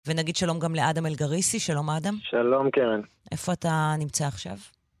ונגיד שלום גם לאדם אלגריסי. שלום אדם. שלום קרן. איפה אתה נמצא עכשיו?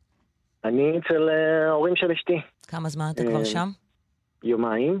 אני אצל ההורים של אשתי. כמה זמן אתה כבר שם?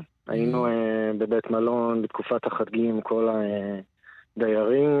 יומיים. היינו בבית מלון בתקופת החגים, כל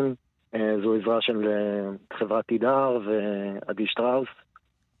הדיירים. זו עזרה של חברת תידר ועדי שטראוס.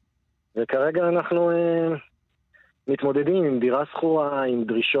 וכרגע אנחנו מתמודדים עם דירה שכורה, עם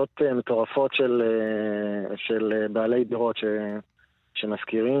דרישות מטורפות של בעלי דירות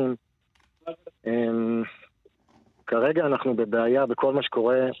שמזכירים. כרגע אנחנו בבעיה בכל מה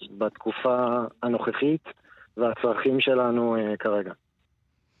שקורה בתקופה הנוכחית והצרכים שלנו כרגע.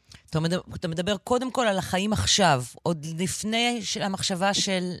 אתה מדבר קודם כל על החיים עכשיו, עוד לפני המחשבה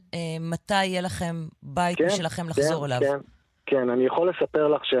של מתי יהיה לכם בית משלכם לחזור אליו. כן, אני יכול לספר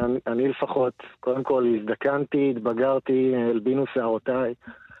לך שאני לפחות, קודם כל הזדקנתי, התבגרתי, הלבינו שערותיי,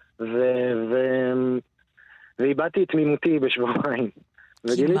 ואיבדתי את תמימותי בשבועיים.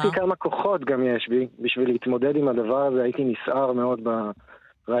 וגיליתי כמה כוחות גם יש בי, בשביל להתמודד עם הדבר הזה, הייתי נסער מאוד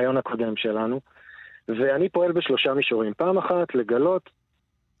ברעיון הקודם שלנו, ואני פועל בשלושה מישורים. פעם אחת לגלות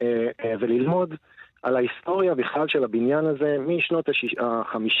וללמוד על ההיסטוריה בכלל של הבניין הזה, משנות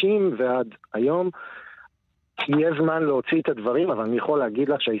ה-50 ועד היום. יהיה זמן להוציא את הדברים, אבל אני יכול להגיד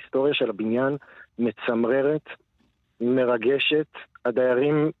לך שההיסטוריה של הבניין מצמררת, מרגשת.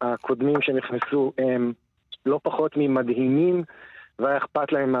 הדיירים הקודמים שנכנסו הם לא פחות ממדהימים, והיה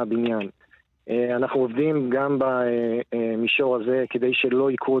אכפת להם מהבניין. אנחנו עובדים גם במישור הזה, כדי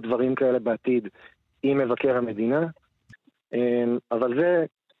שלא יקרו דברים כאלה בעתיד עם מבקר המדינה. אבל זה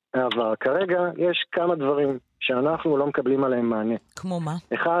העבר. כרגע יש כמה דברים שאנחנו לא מקבלים עליהם מענה. כמו מה?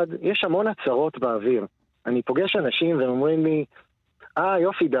 אחד, יש המון הצהרות באוויר. אני פוגש אנשים והם אומרים לי,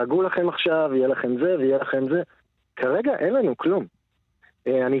 יופי, דאגו לכם עכשיו, יהיה לכם זה ויהיה לכם זה. כרגע אין לנו כלום.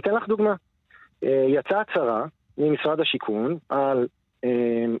 אני אתן לך דוגמה. יצאה הצהרה ממשרד השיכון על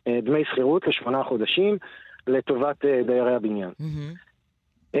דמי שכירות ל8 חודשים לטובת דיירי הבניין.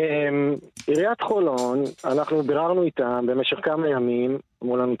 עיריית חולון, אנחנו ביררנו איתם במשך כמה ימים,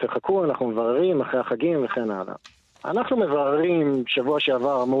 אמרו לנו תחכו, אנחנו מבררים אחרי החגים וכן הלאה. אנחנו מבררים שבוע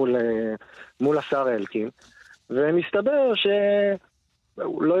שעבר מול השר אלקין, ומסתבר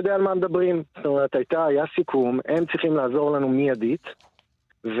לא יודע על מה מדברים. זאת אומרת, היה סיכום, הם צריכים לעזור לנו מיידית,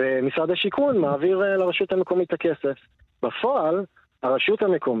 ומשרד השיכון מעביר לרשות המקומית את הכסף. בפועל, הרשות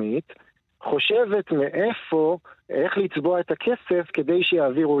המקומית חושבת איך לצבוע את הכסף כדי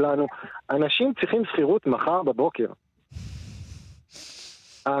שיעבירו לנו. אנשים צריכים שכירות מחר בבוקר.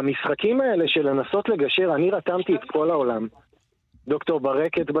 המשחקים האלה של לנסות לגשר, אני רתמתי את כל העולם. דוקטור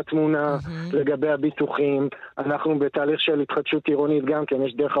ברקת בתמונה, לגבי הביטוחים, אנחנו בתהליך של התחדשות עירונית גם, כן,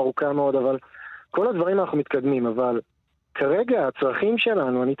 יש דרך ארוכה מאוד, אבל כל הדברים אנחנו מתקדמים, אבל כרגע הצרכים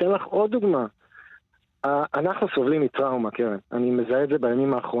שלנו, אני אתן לך עוד דוגמה, אנחנו סובלים מטראומה, קרן, אני מזהה את זה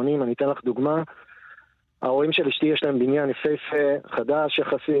בימים האחרונים, אני אתן לך דוגמה, ההורים של אשתי יש להם בניין יפהפה, חדש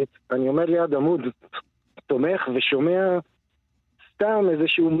יחסית, אני עומד ליד עמוד, תומך ושומע סתם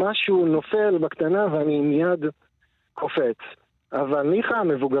איזשהו משהו נופל בקטנה ואני מיד קופץ. אבל ניחה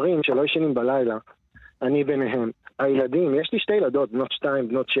המבוגרים שלא ישנים בלילה, אני ביניהם. הילדים, יש לי 2 ילדות, בנות 2,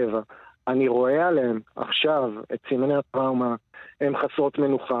 בנות 7. אני רואה עליהם עכשיו את סימני הטראומה, הן חסרות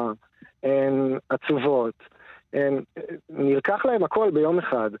מנוחה, הן עצובות, נלקח להם הכל ביום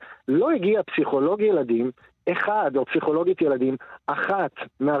אחד. לא הגיע פסיכולוג ילדים, אחד או פסיכולוגית ילדים, אחת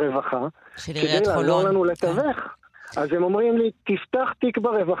מהרווחה, כדי לעזור לנו לתווך. אז הם אומרים לי, תפתח תיק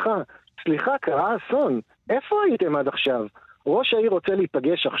ברווחה. סליחה, קרה אסון. איפה הייתם עד עכשיו? ראש העיר רוצה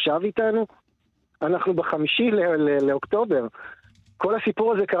להיפגש עכשיו איתנו? אנחנו ב5 לאוקטובר. כל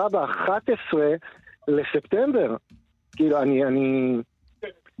הסיפור הזה קרה ב11 לספטמבר. כאילו,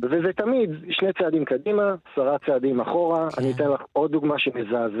 וזה תמיד 2 צעדים קדימה, 10 צעדים אחורה. אני אתן לך עוד דוגמה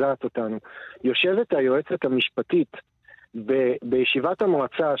שמזעזעת אותנו. יושבת היועצת המשפטית בישיבת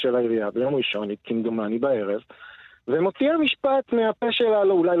המועצה של העירייה, ביום ראשון, כמדומני בערב, ומוציאה משפט מהפה שלה,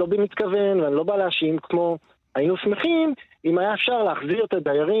 אולי לא במתכוון, ואני לא בא להאשים, כמו היינו שמחים אם היה אפשר להחזיר את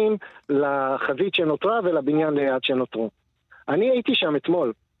הדיירים לחזית שנותרה ולבניין ליד שנותרו. אני הייתי שם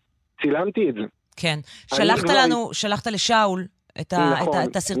אתמול, צילמתי את זה. כן, שלחת לשאול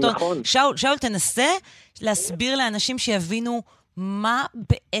את הסרטון. נכון. שאול, תנסה להסביר לאנשים שיבינו מה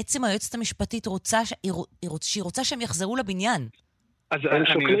בעצם היועצת המשפטית רוצה, שהיא רוצה שהם יחזרו לבניין. הם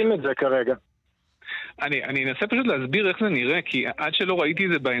שוקלים את זה כרגע. אני אנסה פשוט להסביר איך זה נראה, כי עד שלא ראיתי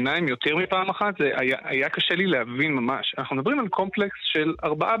את זה בעיניים יותר מפעם אחת, זה היה קשה לי להבין ממש. אנחנו מדברים על קומפלקס של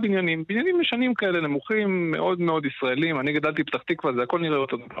 4 בניינים, בניינים משנים כאלה נמוכים, מאוד מאוד ישראלים, אני גדלתי פתח תקווה, זה הכל נראה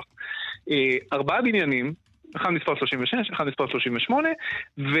אותו דבר. 4 בניינים אחד מספר 36, אחד מספר 38,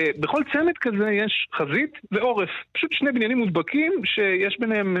 ובכל צמד כזה יש חזית ועורף. פשוט שני בניינים מודבקים שיש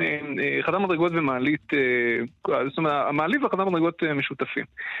ביניהם חדר מדרגות ומעלית, זאת אומרת, המעלית והחדר מדרגות משותפים.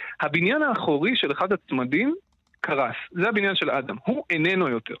 הבניין האחורי של אחד הצמדים קרס. זה הבניין של אדם. הוא איננו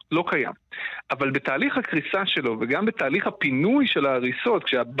יותר, לא קיים. אבל בתהליך הקריסה שלו וגם בתהליך הפינוי של ההריסות,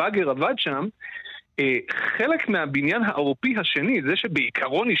 כשהבאגר עבד שם, חלק מהבניין העורפי השני, זה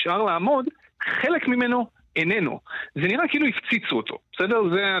שבעיקרון נשאר לעמוד, חלק ממנו איננו. זה נראה כאילו הפציצו אותו. בסדר?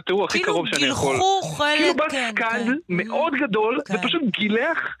 זה התיאור הכי קרוב שאני יכול. כאילו גילחו חלק, כאילו בסקד מאוד גדול, ופשוט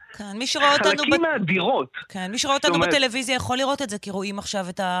גילח חלקים מהדירות. כן, מי שרואה אותנו בטלוויזיה יכול לראות את זה, כי רואים עכשיו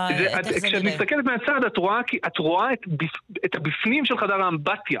את איך זה נראה. כשאת מסתכלת מהצד, את רואה את הבפנים של חדר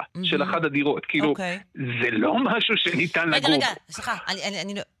האמבטיה של אחד הדירות. כאילו, זה לא משהו שניתן לגור. רגע, סליחה.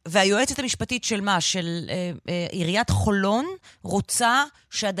 והיועצת המשפטית של מה? של עיריית חולון רוצה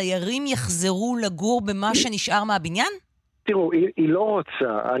שהדיירים יחזרו לגור במה שנשאר מהבניין? תראו, היא לא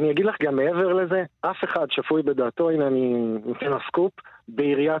רוצה. אני אגיד לך גם מעבר לזה, אף אחד שפוי בדעתו, הנה אני נותן הסקופ,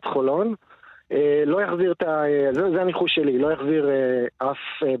 בעיריית חולון, לא יחזיר זה הניחוש שלי, לא יחזיר אף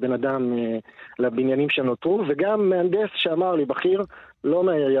בן אדם לבניינים שנותרו, וגם מהנדס שאמר לי, בכיר, לא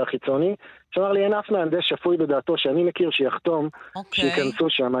מהעירייה החיצוני, שאמר לי, אין אף מהנדס שפוי בדעתו שאני מכיר שיחתום, שיכנסו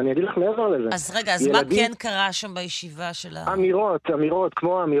שם. אני אגיד לך מעבר לזה. אז רגע, אז מה כן קרה שם בישיבה של אמירות,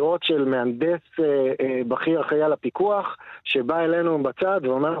 כמו אמירות של מהנדס בכיר אחראי על הפיקוח, שבא אלינו בצד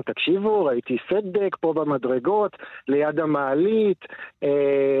ואומר, תקשיבו, ראיתי סדק פה במדרגות, ליד המעלית,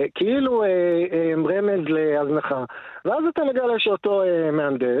 כאילו רמז להזנחה. ואז אתה מגלה שאותו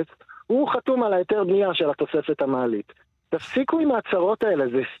מהנדס, הוא חתום על היתר בנייה של התוספת המעלית. תפסיקו עם ההצהרות האלה,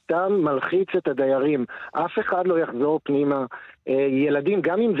 זה סתם מלחיץ את הדיירים. אף אחד לא יחזור פנימה. ילדים,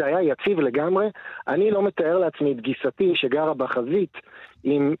 גם אם זה היה יציב לגמרי, אני לא מתאר לעצמי את גיסתי שגרה בחזית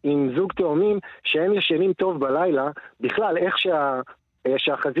עם זוג תאומים שהם ישנים טוב בלילה. בכלל, איך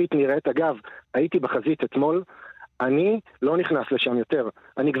שהחזית נראית, אגב, הייתי בחזית אתמול, אני לא נכנס לשם יותר.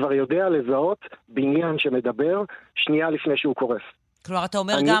 אני כבר יודע לזהות בניין שמדבר שנייה לפני שהוא קורס. כלומר, אתה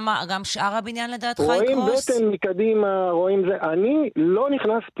אומר גם שאר הבניין לדעתך יקרוס? רואים יקרוס? בטן מקדימה, רואים זה. אני לא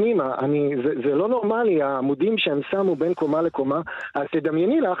נכנס פנימה. זה לא נורמלי, העמודים שהם שמו בין קומה לקומה. אז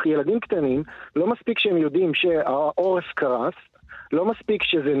תדמייני לך, ילדים קטנים, לא מספיק שהם יודעים שהעורף קרס, לא מספיק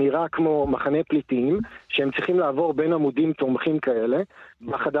שזה נראה כמו מחנה פליטים, שהם צריכים לעבור בין עמודים תומכים כאלה,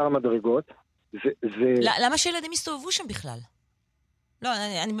 בחדר המדרגות. למה שילדים יסתובבו שם בכלל? לא,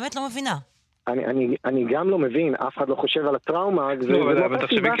 אני באמת לא מבינה. אני גם לא מבין, אף אחד לא חושב על הטראומה.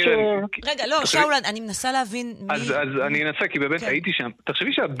 רגע, לא, שאול, אני מנסה להבין מי... אז אני אנסה, כי באמת הייתי שם.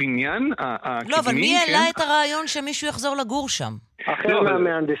 תחשבי שהבניין הקדמי... לא, אבל מי העלה את הרעיון שמישהו יחזור לגור שם? אחר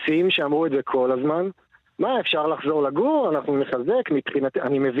מהמהנדסים שאמרו את זה כל הזמן. מה, אפשר לחזור לגור? אנחנו נחזק, מבחינת...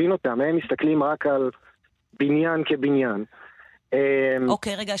 אני מבין אותם, הם מסתכלים רק על בניין כבניין.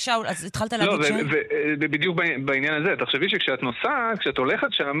 אוקיי, רגע, שאול, אז התחלת להגיד ש... ובדיוק בעניין הזה, תחשבי שכשאת נוסעת, כשאת הולכת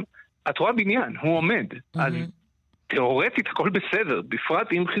שם, את רואה בניין, הוא עומד, אז תיאורטית הכל בסדר,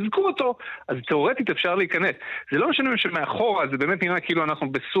 בפרט אם חיזקו אותו, אז תיאורטית אפשר להיכנס. זה לא משנה שמאחורה, זה באמת נראה כאילו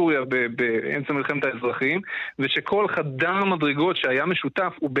אנחנו בסוריה, באמצע מלחמת האזרחים, ושכל חדר מדרגות שהיה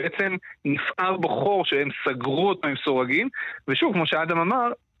משותף, הוא בעצם נפער בחור שהם סגרו אותו עם סורגים, ושוב, כמו שאדם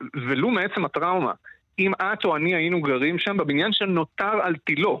אמר, ולו מעצם הטראומה, אם את או אני היינו גרים שם, בבניין שנותר על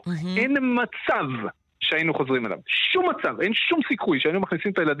תילו, אין מצב שהיינו חוזרים אליו. שום מצב, אין שום סיכוי שהיינו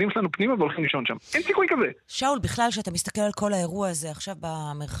מכניסים את הילדים שלנו פנימה והולכים לישון שם. אין סיכוי כזה. שאול, בכלל, שאתה מסתכל על כל האירוע הזה, עכשיו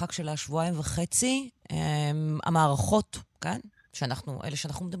במרחק של השבועיים וחצי, המערכות, כאן, אלה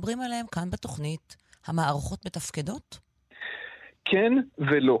שאנחנו מדברים עליהם, כאן בתוכנית, המערכות מתפקדות? כן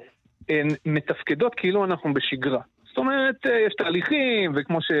ולא. הן מתפקדות כאילו אנחנו בשגרה. זאת אומרת, יש תהליכים,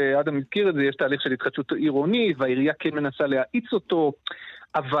 וכמו שאדם הזכיר את זה, יש תהליך של התחדשות עירונית, והעירייה כן מנסה להאיץ אותו,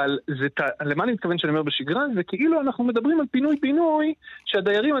 אבל למה אני מתכוון שאני אומר בשגרה? זה כאילו אנחנו מדברים על פינוי-פינוי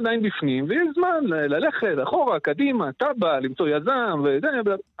שהדיירים עדיין בפנים, ויש זמן ללכת אחורה, קדימה, טבע, למצוא יזם,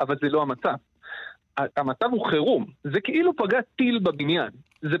 אבל זה לא המצב. המצב הוא חירום. זה כאילו פגע טיל בבניין.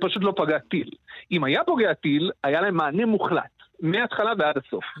 זה פשוט לא פגע טיל. אם היה פוגע טיל, היה להם מענה מוחלט, מההתחלה ועד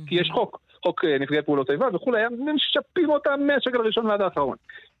הסוף. כי יש חוק נפגעי פעולות איבה וכו', היה משפים אותם מהשקל הראשון ועד האחרון.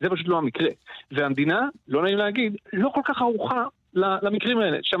 זה פשוט לא המקרה. והמדינה, לא נעים להגיד, לא כל כך ערוכה למקרים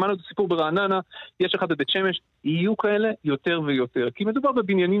האלה. שמענו את הסיפור ברעננה, יש אחד בבית שמש, יהיו כאלה יותר ויותר. כי מדובר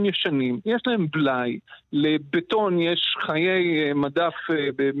בבניינים ישנים, יש להם בלאי, לבטון יש חיי מדף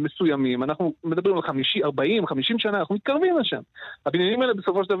מסוימים, אנחנו מדברים על 40, 50 שנה, אנחנו מתקרבים לשם. הבניינים האלה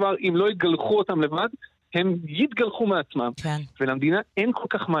בסופו של דבר, אם לא יגלחו אותם לבד, הם יתגלחו מעצמם. כן. ולמדינה אין כל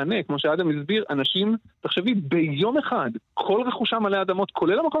כך מענה, כמו שאדם הסביר, אנשים, תחשבי, ביום אחד, כל רכושם מלא אדמות,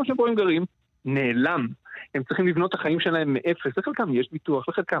 כולל המקום שבו הם גרים, נעלם. הם צריכים לבנות את החיים שלהם מאפס. לחלקם יש ביטוח,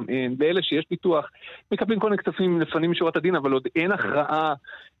 לחלקם אין. לאלה שיש ביטוח, מקבלים כל מיני כספים לפנים משורת הדין, אבל עוד אין הכרעה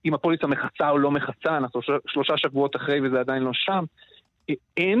אם הפוליסה מחצה או לא מחצה, אנחנו 3 שבועות אחרי וזה עדיין לא שם.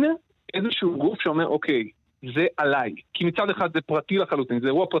 אין איזשהו גוף שאומר, אוקיי, זה עליי. כי מצד אחד זה פרטי לחלוטין, זה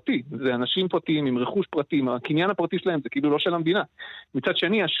אירוע פרטי, זה אנשים פרטיים עם רכוש פרטי, הקניין הפרטי שלהם זה כאילו לא של המדינה. מצד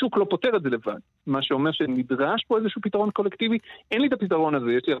שני, השוק לא פותר את זה לבד. מה שאומר שנדרש פה איזשהו פתרון קולקטיבי, אין לי את הפתרון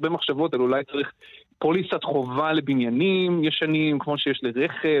הזה, יש לי הרבה מחשבות, אבל אולי צריך פוליסת חובה לבניינים ישנים, כמו שיש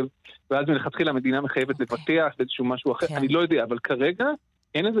לרכב, ואז מלכתחילה המדינה מחייבת לבטח איזשהו משהו אחר, אני לא יודע, אבל כרגע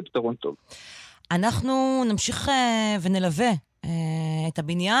אין איזה פתרון טוב. אנחנו נמשיך ונלווה את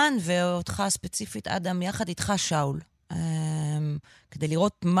הבניין, ואותך ספציפית, אדם, יחד איתך, שאול, כדי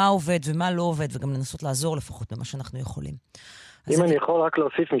לראות מה עובד ומה לא עובד, וגם לנסות לעזור לפחות במה שאנחנו יכולים. אם אני יכול רק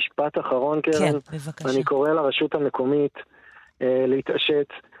להוסיף משפט אחרון, קרן. כן, בבקשה. אני קורא לרשות המקומית להתעשת,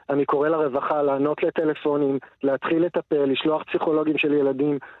 אני קורא לרווחה לענות לטלפונים, להתחיל לטפל, לשלוח פסיכולוגים של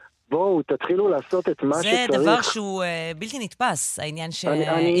ילדים, בואו, תתחילו לעשות את מה שצריך. זה דבר שהוא בלתי נתפס, העניין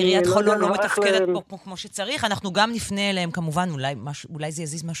שעיריית חולון לא מתפקדת פה כמו שצריך. אנחנו גם נפנה אליהם, כמובן, אולי זה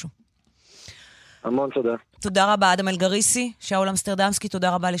יזיז משהו. המון תודה. תודה רבה, אדם אלגריסי, שאול אמסטרדמסקי,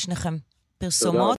 תודה רבה לשניכם. פרסומות.